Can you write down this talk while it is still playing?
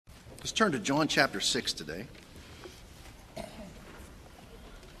Let's turn to John chapter 6 today.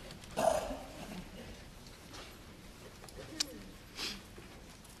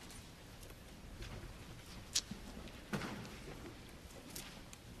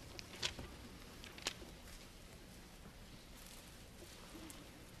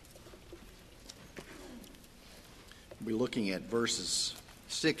 We'll be looking at verses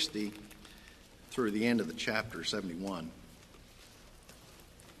 60 through the end of the chapter 71.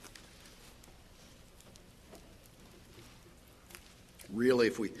 Really,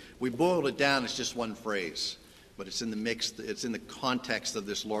 if we boiled it down, it's just one phrase, but it's in the mix, it's in the context of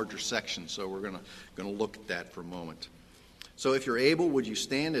this larger section, so we're going to look at that for a moment. So if you're able, would you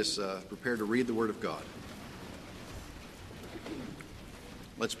stand as prepared to read the Word of God?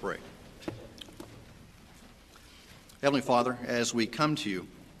 Let's pray. Heavenly Father, as we come to you,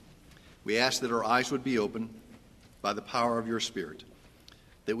 we ask that our eyes would be open by the power of your Spirit,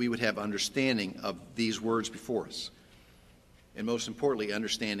 that we would have understanding of these words before us, and most importantly,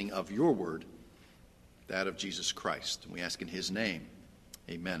 understanding of your word, that of Jesus Christ. We ask in his name,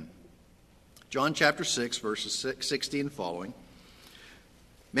 amen. John chapter 6, verses 60 and following.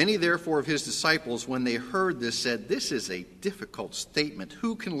 Many therefore of his disciples, when they heard this, said, "This is a difficult statement.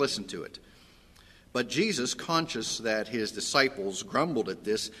 Who can listen to it?" But Jesus, conscious that his disciples grumbled at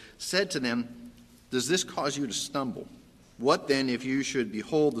this, said to them, "Does this cause you to stumble? What then if you should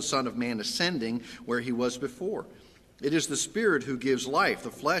behold the Son of Man ascending where he was before? It is the Spirit who gives life. The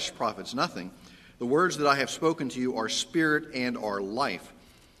flesh profits nothing. The words that I have spoken to you are spirit and are life.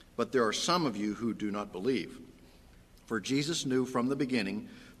 But there are some of you who do not believe." For Jesus knew from the beginning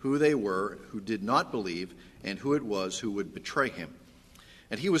who they were who did not believe and who it was who would betray him.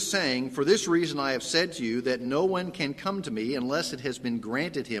 And he was saying, "For this reason I have said to you that no one can come to me unless it has been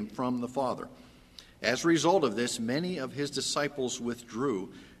granted him from the Father." As a result of this, many of his disciples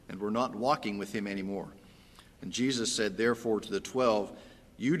withdrew and were not walking with him anymore. And Jesus said, therefore, to the 12,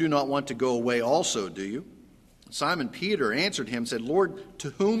 "You do not want to go away also, do you?" Simon Peter answered him, said, "Lord, to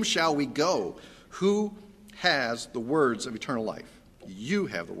whom shall we go? Who has the words of eternal life? You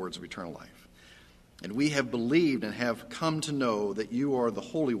have the words of eternal life. And we have believed and have come to know that you are the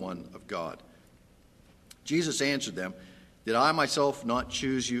Holy One of God." Jesus answered them, "Did I myself not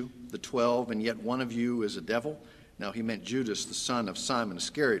choose you, the 12, and yet one of you is a devil?" Now he meant Judas, the son of Simon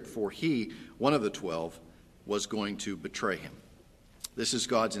Iscariot, for he, one of the 12, was going to betray him. This is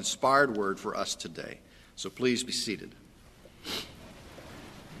God's inspired word for us today. So please be seated.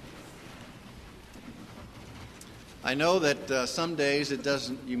 I know that some days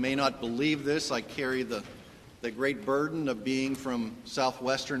you may not believe this. I carry the great burden of being from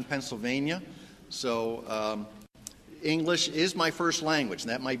southwestern Pennsylvania. So English is my first language, and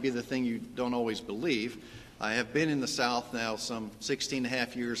that might be the thing you don't always believe. I have been in the South now some 16 and a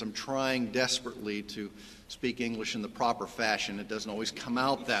half years. I'm trying desperately to speak English in the proper fashion. It doesn't always come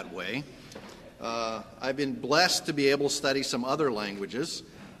out that way. I've been blessed to be able to study some other languages.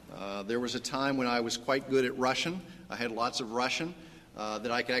 There was a time when I was quite good at Russian. I had lots of Russian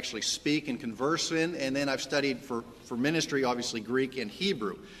that I could actually speak and converse in, and then I've studied for ministry, obviously, Greek and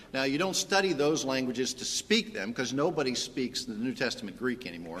Hebrew. Now, you don't study those languages to speak them, because nobody speaks the New Testament Greek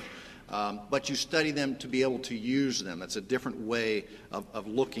anymore, but you study them to be able to use them. That's a different way of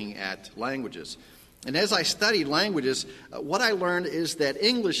looking at languages. And as I studied languages, what I learned is that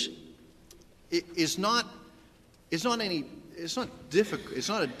English is not a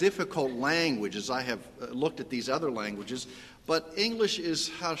difficult language as I have looked at these other languages, but English is,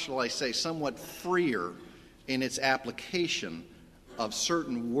 how shall I say, somewhat freer in its application of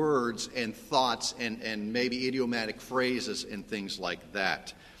certain words and thoughts and maybe idiomatic phrases and things like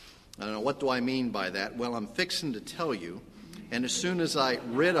that. I don't know, what do I mean by that? Well, I'm fixing to tell you, and as soon as I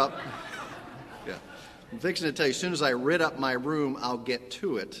rid up my room, I'll get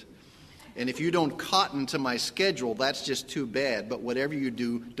to it. And if you don't cotton to my schedule, that's just too bad. But whatever you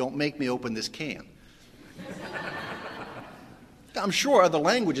do, don't make me open this can. I'm sure other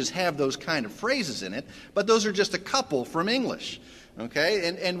languages have those kind of phrases in it, but those are just a couple from English.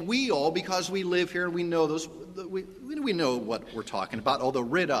 Okay? And we all, because we live here and we know those, we know what we're talking about. Although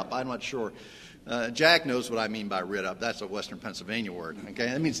rid up, I'm not sure. Jack knows what I mean by rid up. That's a Western Pennsylvania word. Okay?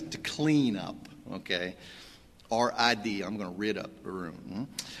 That means to clean up. Okay? R-I-D, I'm going to rid up a room.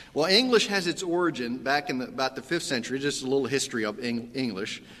 Well, English has its origin back in about the 5th century, just a little history of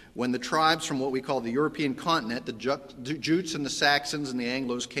English, when the tribes from what we call the European continent, the Jutes and the Saxons and the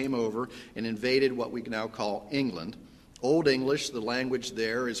Anglos came over and invaded what we now call England. Old English, the language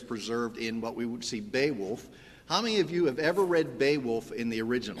there, is preserved in what we would see Beowulf. How many of you have ever read Beowulf in the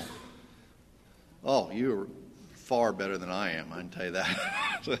original? Oh, you're far better than I am, I can tell you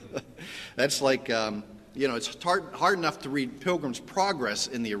that. That's like, it's hard enough to read Pilgrim's Progress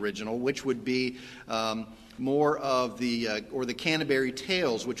in the original, which would be more of the Canterbury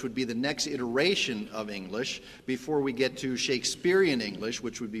Tales, which would be the next iteration of English, before we get to Shakespearean English,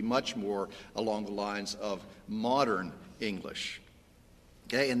 which would be much more along the lines of modern English.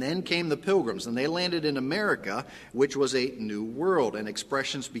 Okay, and then came the Pilgrims, and they landed in America, which was a new world, and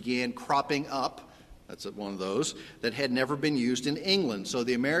expressions began cropping up. That's one of those that had never been used in England. So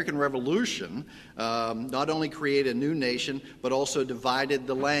the American Revolution not only created a new nation, but also divided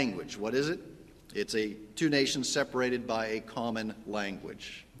the language. What is it? It's two nations separated by a common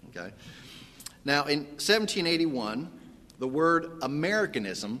language. Okay. Now, in 1781, the word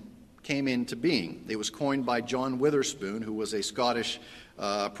Americanism came into being. It was coined by John Witherspoon, who was a Scottish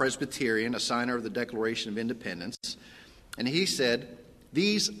Presbyterian, a signer of the Declaration of Independence. And he said,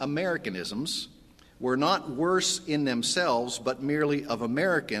 "These Americanisms were not worse in themselves, but merely of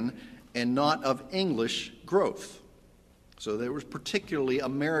American and not of English growth." So they were particularly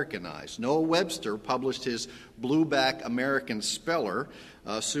Americanized. Noah Webster published his Blueback American Speller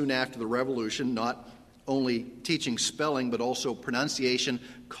soon after the Revolution, not only teaching spelling, but also pronunciation,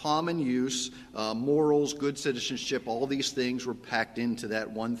 common use, morals, good citizenship. All these things were packed into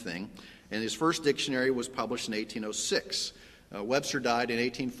that one thing. And his first dictionary was published in 1806. Webster died in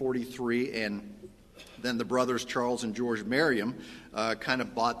 1843, and then the brothers Charles and George Merriam kind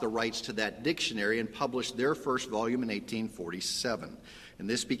of bought the rights to that dictionary and published their first volume in 1847. And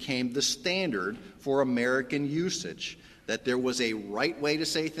this became the standard for American usage, that there was a right way to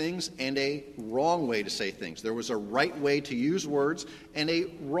say things and a wrong way to say things. There was a right way to use words and a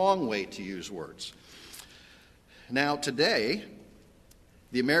wrong way to use words. Now today,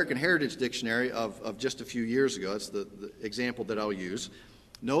 the American Heritage Dictionary of just a few years ago, that's the example that I'll use,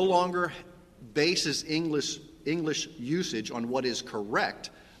 no longer bases English usage on what is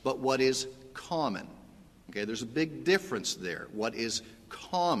correct, but what is common. Okay, there's a big difference there. What is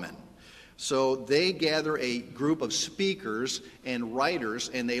common? So they gather a group of speakers and writers,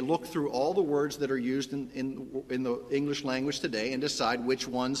 and they look through all the words that are used in the English language today and decide which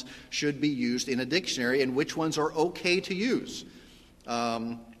ones should be used in a dictionary and which ones are okay to use.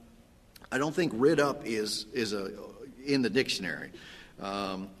 I don't think "rid up" is in the dictionary.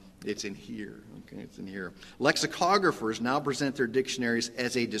 It's in here. Okay, it's in here. Lexicographers now present their dictionaries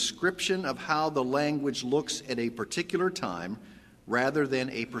as a description of how the language looks at a particular time, rather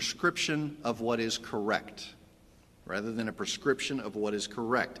than a prescription of what is correct. Rather than a prescription of what is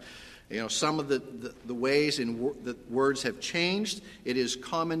correct. Some of the ways that words have changed. It is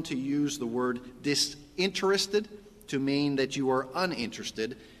common to use the word disinterested to mean that you are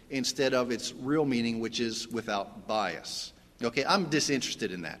uninterested, instead of its real meaning, which is without bias. Okay, I'm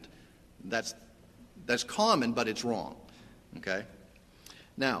disinterested in that. That's common, but it's wrong. Okay?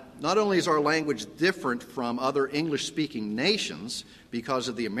 Now, not only is our language different from other English-speaking nations because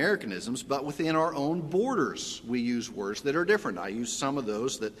of the Americanisms, but within our own borders we use words that are different. I use some of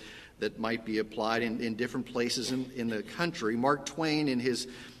those that might be applied in different places in the country. Mark Twain, in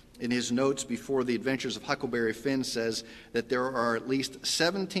his notes before The Adventures of Huckleberry Finn, says that there are at least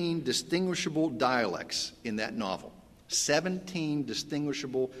 17 distinguishable dialects in that novel. 17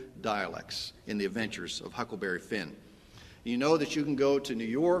 distinguishable dialects in The Adventures of Huckleberry Finn. You know that you can go to New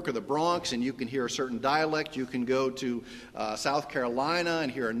York or the Bronx and you can hear a certain dialect. You can go to South Carolina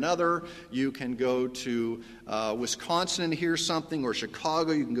and hear another. You can go to Wisconsin and hear something, or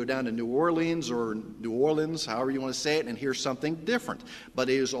Chicago. You can go down to New Orleans, however you want to say it, and hear something different. But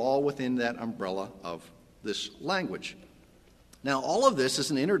it is all within that umbrella of this language. Now, all of this is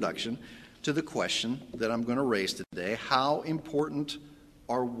an introduction to the question that I'm going to raise today: how important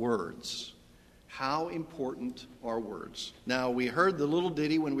are words? How important are words? Now, we heard the little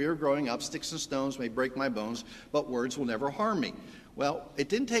ditty when we were growing up, "Sticks and stones may break my bones, but words will never harm me." Well, it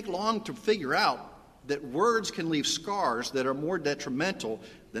didn't take long to figure out that words can leave scars that are more detrimental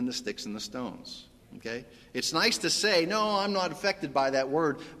than the sticks and the stones. Okay? It's nice to say, "No, I'm not affected by that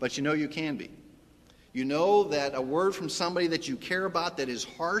word," but you know you can be. You know that a word from somebody that you care about that is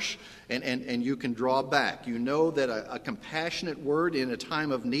harsh, and you can draw back. You know that a compassionate word in a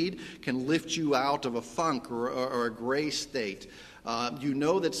time of need can lift you out of a funk or a gray state. You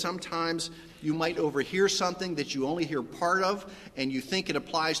know that sometimes you might overhear something that you only hear part of, and you think it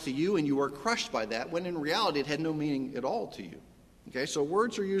applies to you, and you are crushed by that, when in reality it had no meaning at all to you. Okay, so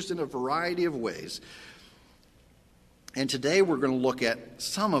words are used in a variety of ways. And today we're going to look at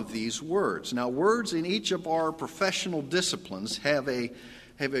some of these words. Now, words in each of our professional disciplines have a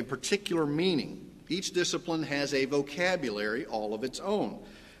particular meaning. Each discipline has a vocabulary all of its own.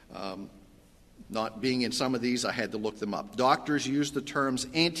 Not being in some of these, I had to look them up. Doctors use the terms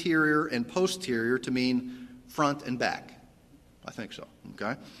anterior and posterior to mean front and back. I think so,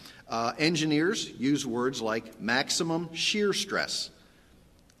 okay? Engineers use words like maximum shear stress.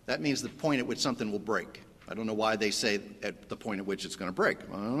 That means the point at which something will break. I don't know why they say at the point at which it's going to break.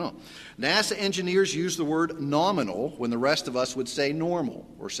 I don't know. NASA engineers use the word nominal when the rest of us would say normal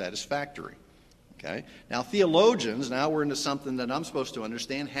or satisfactory. Okay? Now, theologians, now we're into something that I'm supposed to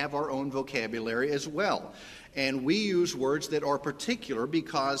understand, have our own vocabulary as well. And we use words that are particular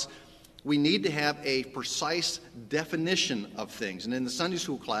because we need to have a precise definition of things. And in the Sunday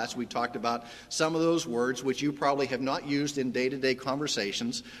school class, we talked about some of those words which you probably have not used in day-to-day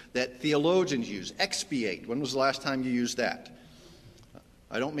conversations that theologians use. Expiate. When was the last time you used that?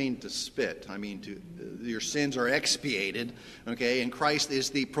 I don't mean to spit. I mean your sins are expiated, okay, and Christ is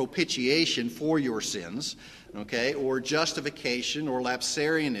the propitiation for your sins, okay, or justification or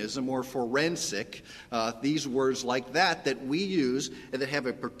lapsarianism or forensic, these words like that we use and that have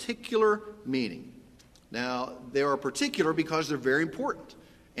a particular meaning. Now, they are particular because they're very important.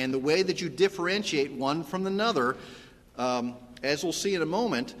 And the way that you differentiate one from another, as we'll see in a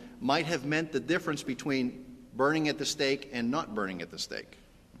moment, might have meant the difference between burning at the stake and not burning at the stake.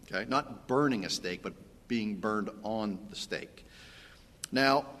 Okay? Not burning a stake, but being burned on the stake.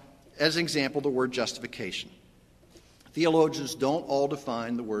 Now, as an example, the word justification. Theologians don't all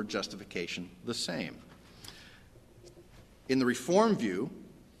define the word justification the same. In the Reformed view,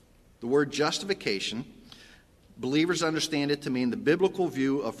 the word justification, believers understand it to mean the biblical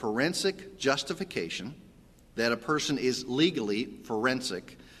view of forensic justification, that a person is legally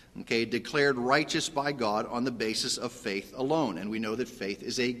forensic, okay, declared righteous by God on the basis of faith alone. And we know that faith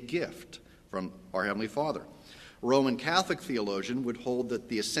is a gift from our Heavenly Father. Roman Catholic theologian would hold that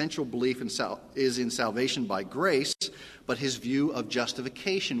the essential belief is in salvation by grace, but his view of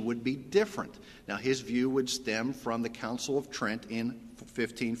justification would be different. Now, his view would stem from the Council of Trent in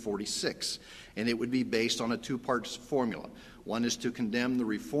 1546, and it would be based on a two-part formula. One is to condemn the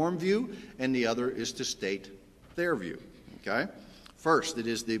Reformed view, and the other is to state their view. Okay? First, it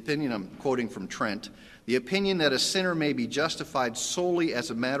is the opinion, I'm quoting from Trent, the opinion that a sinner may be justified solely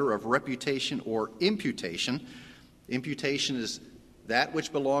as a matter of reputation or imputation. Imputation is that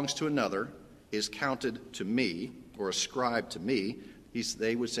which belongs to another is counted to me or ascribed to me.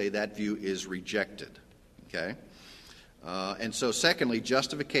 They would say that view is rejected. Okay? And so secondly,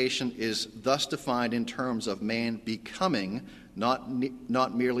 justification is thus defined in terms of man becoming, not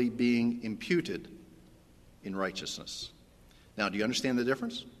merely being imputed in righteousness. Now, do you understand the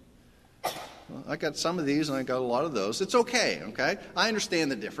difference? Well, I got some of these and I got a lot of those. It's okay? I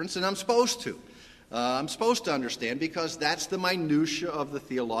understand the difference, and I'm supposed to. I'm supposed to understand because that's the minutia of the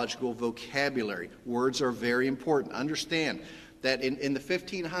theological vocabulary. Words are very important. Understand that in the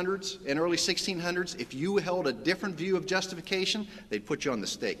 1500s and early 1600s, if you held a different view of justification, they'd put you on the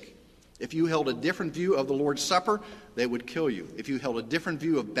stake. If you held a different view of the Lord's Supper, they would kill you. If you held a different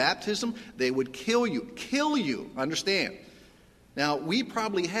view of baptism, they would kill you. Kill you, understand? Now, we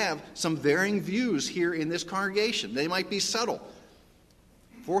probably have some varying views here in this congregation. They might be subtle.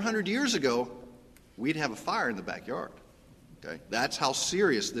 400 years ago, we'd have a fire in the backyard. Okay? That's how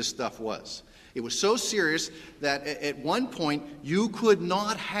serious this stuff was. It was so serious that at one point, you could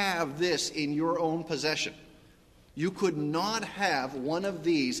not have this in your own possession. You could not have one of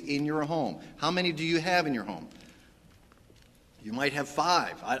these in your home. How many do you have in your home? You might have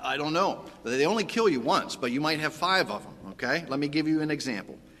 5. I don't know. They only kill you once, but you might have 5 of them, okay? Let me give you an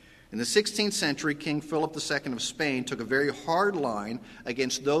example. In the 16th century, King Philip II of Spain took a very hard line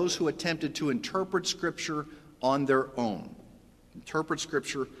against those who attempted to interpret Scripture on their own. Interpret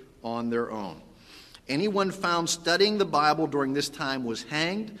Scripture on their own. Anyone found studying the Bible during this time was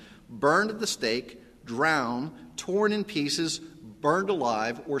hanged, burned at the stake, drowned, torn in pieces, burned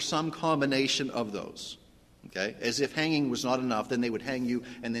alive, or some combination of those. Okay? As if hanging was not enough, then they would hang you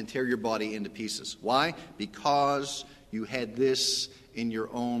and then tear your body into pieces. Why? Because you had this in your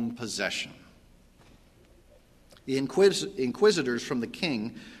own possession. The inquisitors from the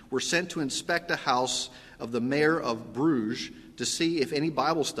king were sent to inspect a house of the mayor of Bruges to see if any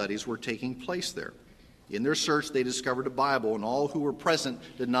Bible studies were taking place there. In their search, they discovered a Bible, and all who were present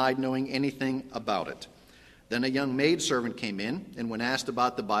denied knowing anything about it. Then a young maidservant came in, and when asked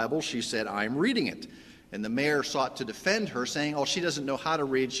about the Bible, she said, "I'm reading it." And the mayor sought to defend her, saying, "Oh, she doesn't know how to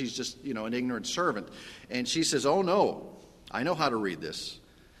read. She's just, an ignorant servant." And she says, "Oh, no, I know how to read this.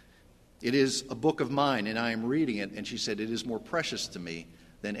 It is a book of mine, and I am reading it." And she said, "It is more precious to me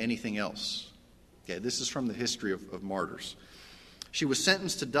than anything else." Okay, this is from the history of martyrs. She was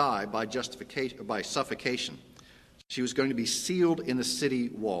sentenced to die by suffocation. She was going to be sealed in the city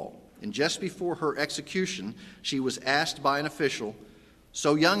wall. And just before her execution, she was asked by an official,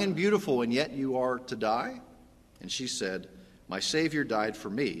 "So young and beautiful, and yet you are to die?" And she said, "My Savior died for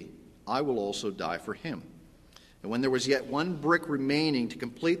me. I will also die for him." And when there was yet one brick remaining to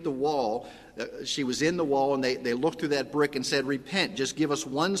complete the wall, she was in the wall, and they looked through that brick and said, "Repent, just give us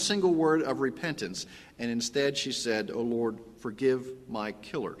one single word of repentance." And instead she said, "O Lord, forgive my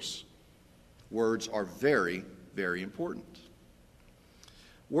killers." Words are very, very important.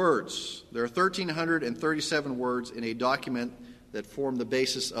 Words. There are 1,337 words in a document that form the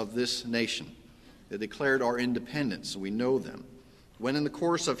basis of this nation. They declared our independence. We know them. When in the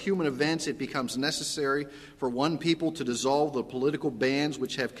course of human events it becomes necessary for one people to dissolve the political bands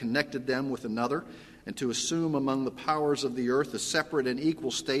which have connected them with another, and to assume among the powers of the earth a separate and equal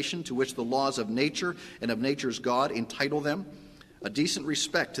station to which the laws of nature and of nature's God entitle them, a decent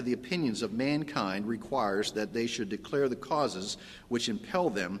respect to the opinions of mankind requires that they should declare the causes which impel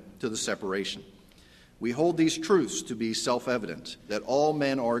them to the separation. We hold these truths to be self-evident, that all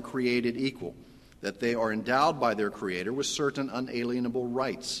men are created equal, that they are endowed by their Creator with certain unalienable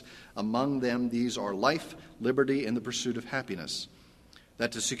rights. Among them, these are life, liberty, and the pursuit of happiness.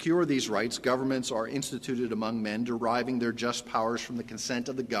 That to secure these rights, governments are instituted among men, deriving their just powers from the consent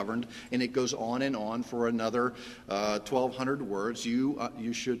of the governed, and it goes on and on for another 1,200 words.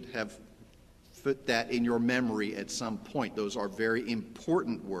 You should have put that in your memory at some point. Those are very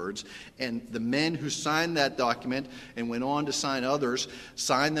important words, and the men who signed that document and went on to sign others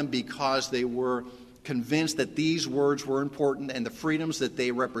signed them because they were convinced that these words were important and the freedoms that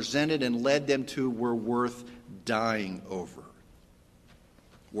they represented and led them to were worth dying over.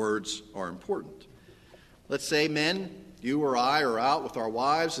 Words are important. Let's say, men, you or I are out with our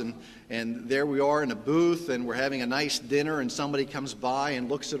wives, and there we are in a booth, and we're having a nice dinner, and somebody comes by and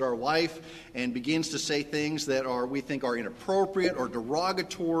looks at our wife and begins to say things that we think are inappropriate or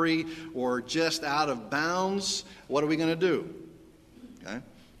derogatory or just out of bounds. What are we going to do? Okay?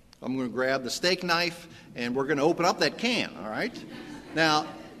 I'm going to grab the steak knife, and we're going to open up that can, all right? Now,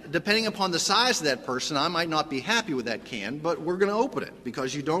 depending upon the size of that person, I might not be happy with that can, but we're going to open it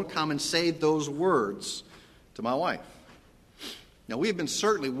because you don't come and say those words to my wife. Now, we have been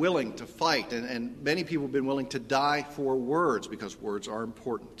certainly willing to fight, and many people have been willing to die for words because words are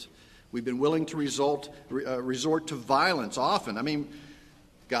important. We've been willing to resort to violence often. I mean,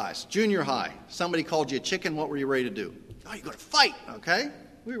 guys, junior high, somebody called you a chicken, what were you ready to do? Oh, you're going to fight, okay?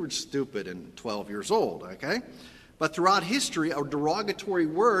 We were stupid and 12 years old, okay? But throughout history, a derogatory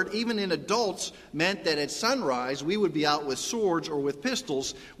word, even in adults, meant that at sunrise we would be out with swords or with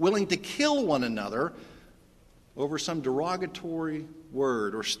pistols, willing to kill one another over some derogatory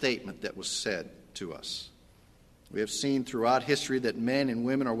word or statement that was said to us. We have seen throughout history that men and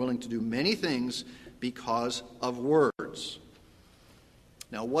women are willing to do many things because of words.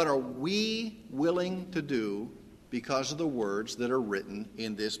 Now, what are we willing to do because of the words that are written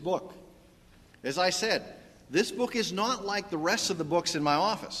in this book? As I said, this book is not like the rest of the books in my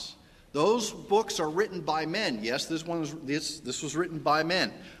office. Those books are written by men. Yes, this was written by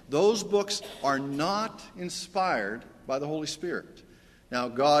men. Those books are not inspired by the Holy Spirit. Now,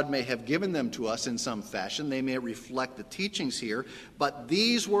 God may have given them to us in some fashion. They may reflect the teachings here. But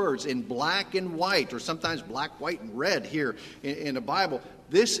these words in black and white, or sometimes black, white, and red here in the Bible,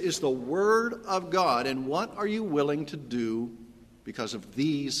 this is the Word of God. And what are you willing to do because of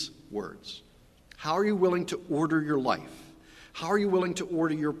these words? How are you willing to order your life? How are you willing to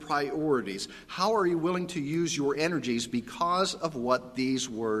order your priorities? How are you willing to use your energies because of what these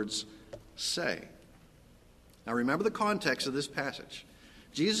words say? Now remember the context of this passage.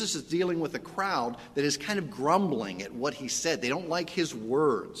 Jesus is dealing with a crowd that is kind of grumbling at what he said. They don't like his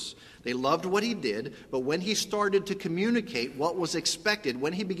words. They loved what he did, but when he started to communicate what was expected,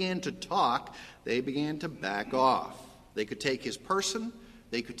 when he began to talk, they began to back off. They could take his person,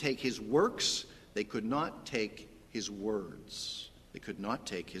 they could take his works, they could not take his words. They could not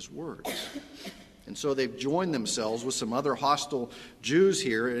take his words. And so they've joined themselves with some other hostile Jews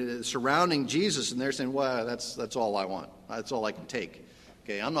here surrounding Jesus, and they're saying, well, that's all I want. That's all I can take.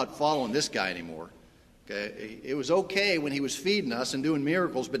 Okay, I'm not following this guy anymore. Okay, it was okay when he was feeding us and doing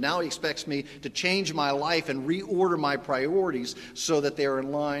miracles, but now he expects me to change my life and reorder my priorities so that they're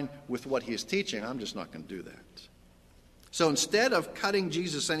in line with what he is teaching. I'm just not going to do that. So instead of cutting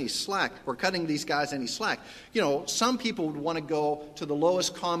Jesus any slack, or cutting these guys any slack, some people would want to go to the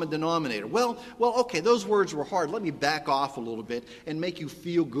lowest common denominator. Well, okay, those words were hard. Let me back off a little bit and make you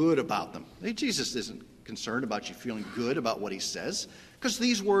feel good about them. Jesus isn't concerned about you feeling good about what he says, because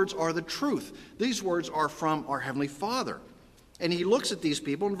these words are the truth. These words are from our Heavenly Father. And he looks at these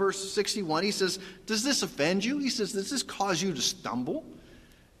people in verse 61. He says, does this offend you? He says, does this cause you to stumble?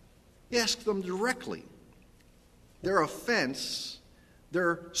 He asks them directly. Their offense,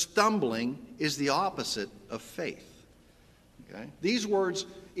 their stumbling, is the opposite of faith. Okay? These words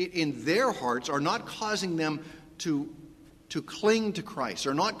in their hearts are not causing them to cling to Christ.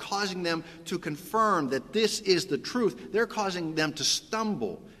 They're not causing them to confirm that this is the truth. They're causing them to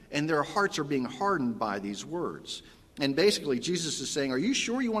stumble, and their hearts are being hardened by these words. And basically, Jesus is saying, are you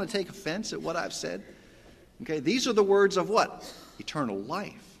sure you want to take offense at what I've said? Okay, these are the words of what? Eternal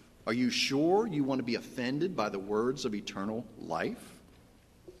life. Are you sure you want to be offended by the words of eternal life?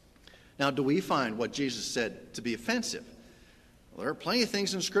 Now, do we find what Jesus said to be offensive? Well, there are plenty of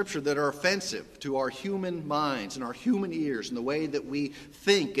things in Scripture that are offensive to our human minds and our human ears and the way that we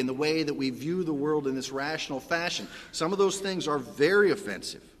think and the way that we view the world in this rational fashion. Some of those things are very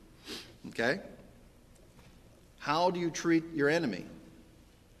offensive. Okay? How do you treat your enemy?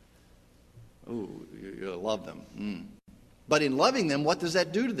 Oh, you love them. But in loving them, what does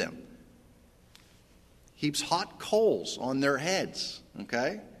that do to them? Heaps hot coals on their heads.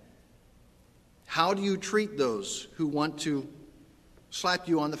 Okay? How do you treat those who want to slap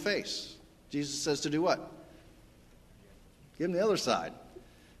you on the face? Jesus says to do what? Give them the other side.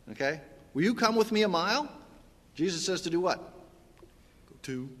 Okay? Will you come with me a mile? Jesus says to do what? Go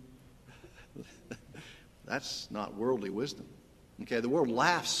 2. That's not worldly wisdom. Okay? The world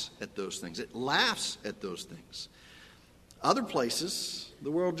laughs at those things. It laughs at those things. Other places, the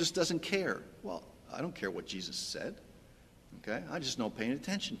world just doesn't care. Well, I don't care what Jesus said. Okay? I just don't pay any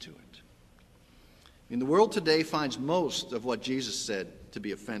attention to it. The world today finds most of what Jesus said to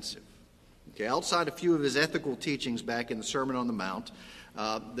be offensive. Okay, outside a few of his ethical teachings back in the Sermon on the Mount,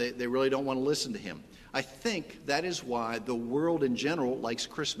 they really don't want to listen to him. I think that is why the world in general likes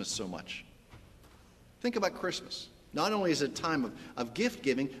Christmas so much. Think about Christmas. Not only is it a time of gift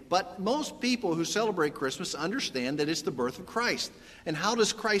giving, but most people who celebrate Christmas understand that it's the birth of Christ. And how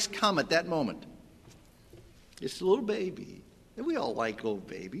does Christ come at that moment? It's a little baby. And we all like little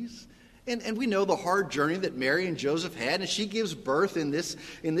babies. And we know the hard journey that Mary and Joseph had, and she gives birth in this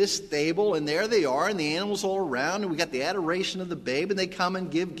stable, and there they are, and the animals all around, and we got the adoration of the babe, and they come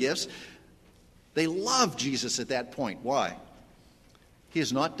and give gifts. They love Jesus at that point. Why? He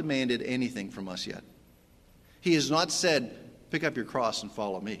has not demanded anything from us yet. He has not said, pick up your cross and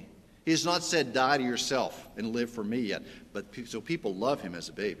follow me. He has not said, die to yourself and live for me yet. But so people love him as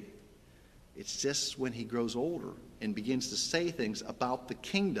a baby. It's just when he grows older and begins to say things about the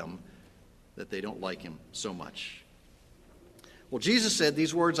kingdom that they don't like him so much. Well, Jesus said,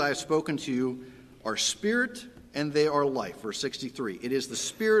 these words I have spoken to you are spirit and they are life. Verse 63, it is the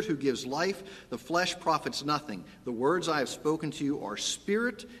spirit who gives life. The flesh profits nothing. The words I have spoken to you are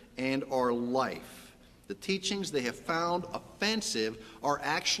spirit and are life. The teachings they have found offensive are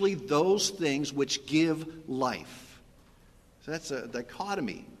actually those things which give life. So that's a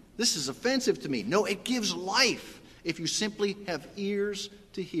dichotomy. This is offensive to me. No, it gives life if you simply have ears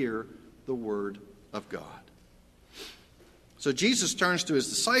to hear the word of God. So Jesus turns to his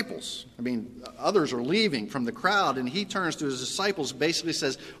disciples. Others are leaving from the crowd, and he turns to his disciples and basically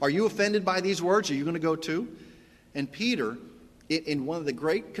says, are you offended by these words? Are you going to go too? And Peter, in one of the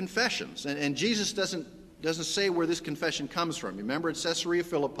great confessions, and Jesus doesn't say where this confession comes from. Remember at Caesarea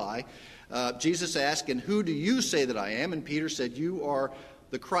Philippi, Jesus asked, and who do you say that I am? And Peter said, you are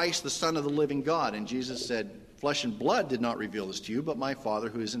the Christ, the Son of the living God. And Jesus said, flesh and blood did not reveal this to you, but my Father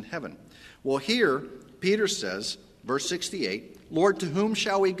who is in heaven. Well, here, Peter says, verse 68, Lord, to whom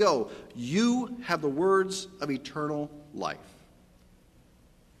shall we go? You have the words of eternal life.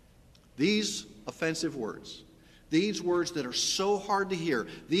 These offensive words, these words that are so hard to hear,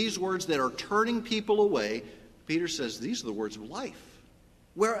 these words that are turning people away, Peter says, these are the words of life.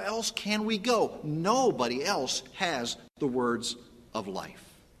 Where else can we go? Nobody else has the words of life.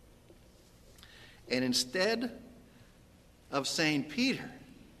 And instead of saying, Peter,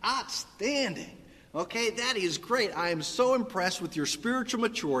 outstanding, okay, that is great. I am so impressed with your spiritual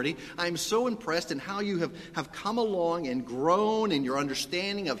maturity. I am so impressed in how you have come along and grown in your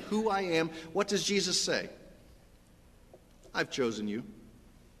understanding of who I am. What does Jesus say? I've chosen you.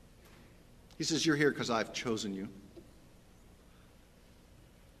 He says, you're here because I've chosen you.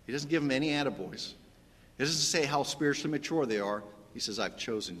 He doesn't give them any attaboys. He doesn't say how spiritually mature they are. He says, I've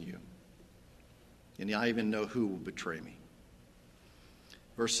chosen you. And I even know who will betray me.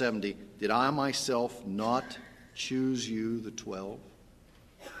 Verse 70, did I myself not choose you, the 12?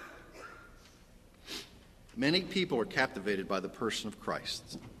 Many people are captivated by the person of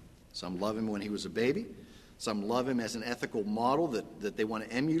Christ. Some love him when he was a baby. Some love him as an ethical model that they want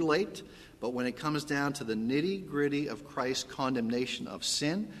to emulate. But when it comes down to the nitty-gritty of Christ's condemnation of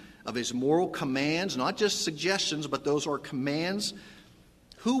sin, of his moral commands, not just suggestions, but those are commands,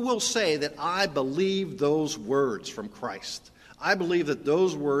 Who will say that I believe those words from Christ? I believe that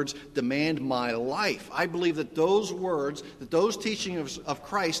those words demand my life. I believe that those words, that those teachings of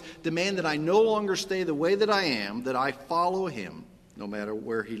Christ demand that I no longer stay the way that I am, that I follow him no matter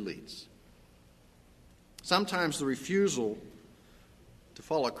where he leads. Sometimes the refusal to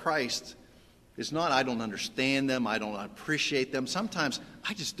follow Christ is not I don't understand them, I don't appreciate them. Sometimes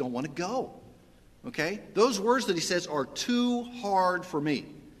I just don't want to go. Okay? Those words that he says are too hard for me.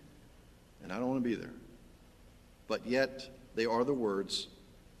 And I don't want to be there. But yet, they are the words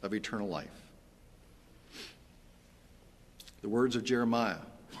of eternal life. The words of Jeremiah.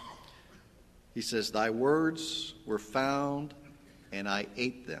 He says, "Thy words were found, and I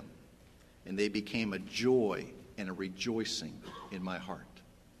ate them, and they became a joy and a rejoicing in my heart."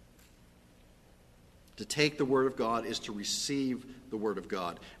 To take the Word of God is to receive the Word of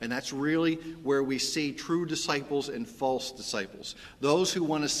God. And that's really where we see true disciples and false disciples. Those who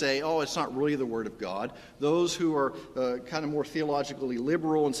want to say, oh, it's not really the Word of God. Those who are kind of more theologically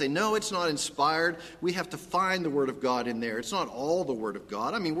liberal and say, no, it's not inspired. We have to find the Word of God in there. It's not all the Word of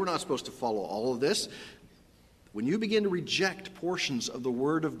God. I mean, we're not supposed to follow all of this. When you begin to reject portions of the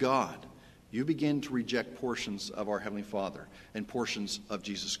Word of God, you begin to reject portions of our Heavenly Father and portions of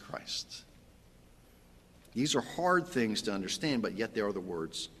Jesus Christ. These are hard things to understand, but yet they are the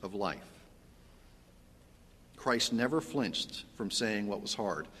words of life. Christ never flinched from saying what was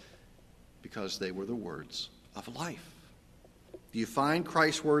hard because they were the words of life. Do you find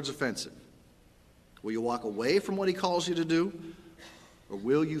Christ's words offensive? Will you walk away from what he calls you to do? Or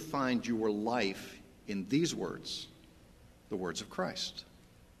will you find your life in these words, the words of Christ?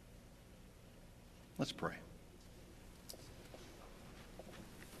 Let's pray.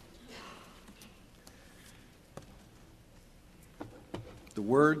 The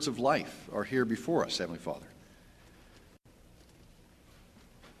words of life are here before us, Heavenly Father.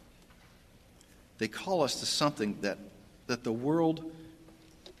 They call us to something that the world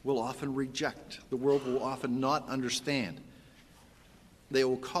will often reject. The world will often not understand. They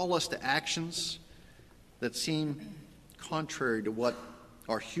will call us to actions that seem contrary to what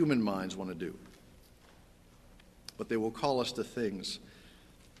our human minds want to do. But they will call us to things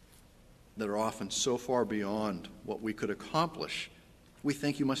that are often so far beyond what we could accomplish. We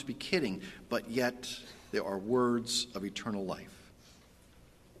think you must be kidding, but yet there are words of eternal life.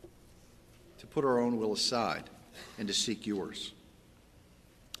 To put our own will aside and to seek yours.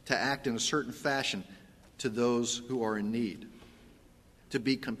 To act in a certain fashion to those who are in need. To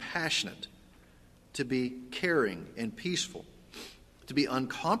be compassionate. To be caring and peaceful. To be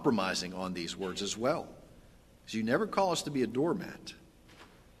uncompromising on these words as well. Because you never call us to be a doormat.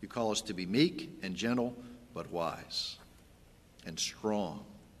 You call us to be meek and gentle, but wise. And strong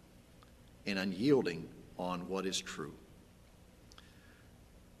and unyielding on what is true.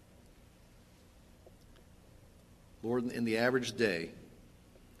 Lord, in the average day,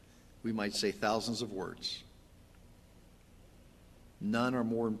 we might say thousands of words. None are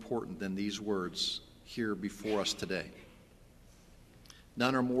more important than these words here before us today.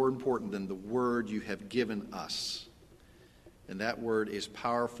 None are more important than the word you have given us. And that word is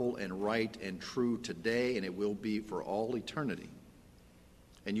powerful and right and true today, and it will be for all eternity.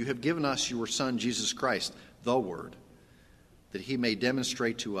 And you have given us your Son, Jesus Christ, the Word, that he may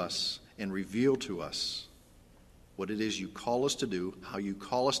demonstrate to us and reveal to us what it is you call us to do, how you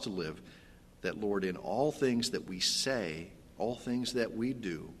call us to live, that, Lord, in all things that we say, all things that we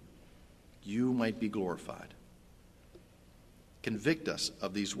do, you might be glorified. Convict us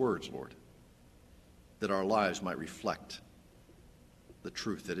of these words, Lord, that our lives might reflect the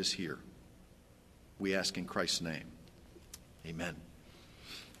truth that is here. We ask in Christ's name. Amen.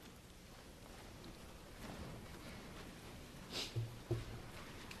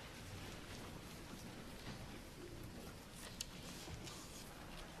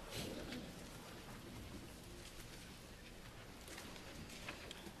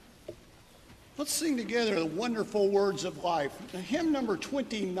 Let's sing together the wonderful words of life. Hymn number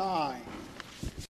 29.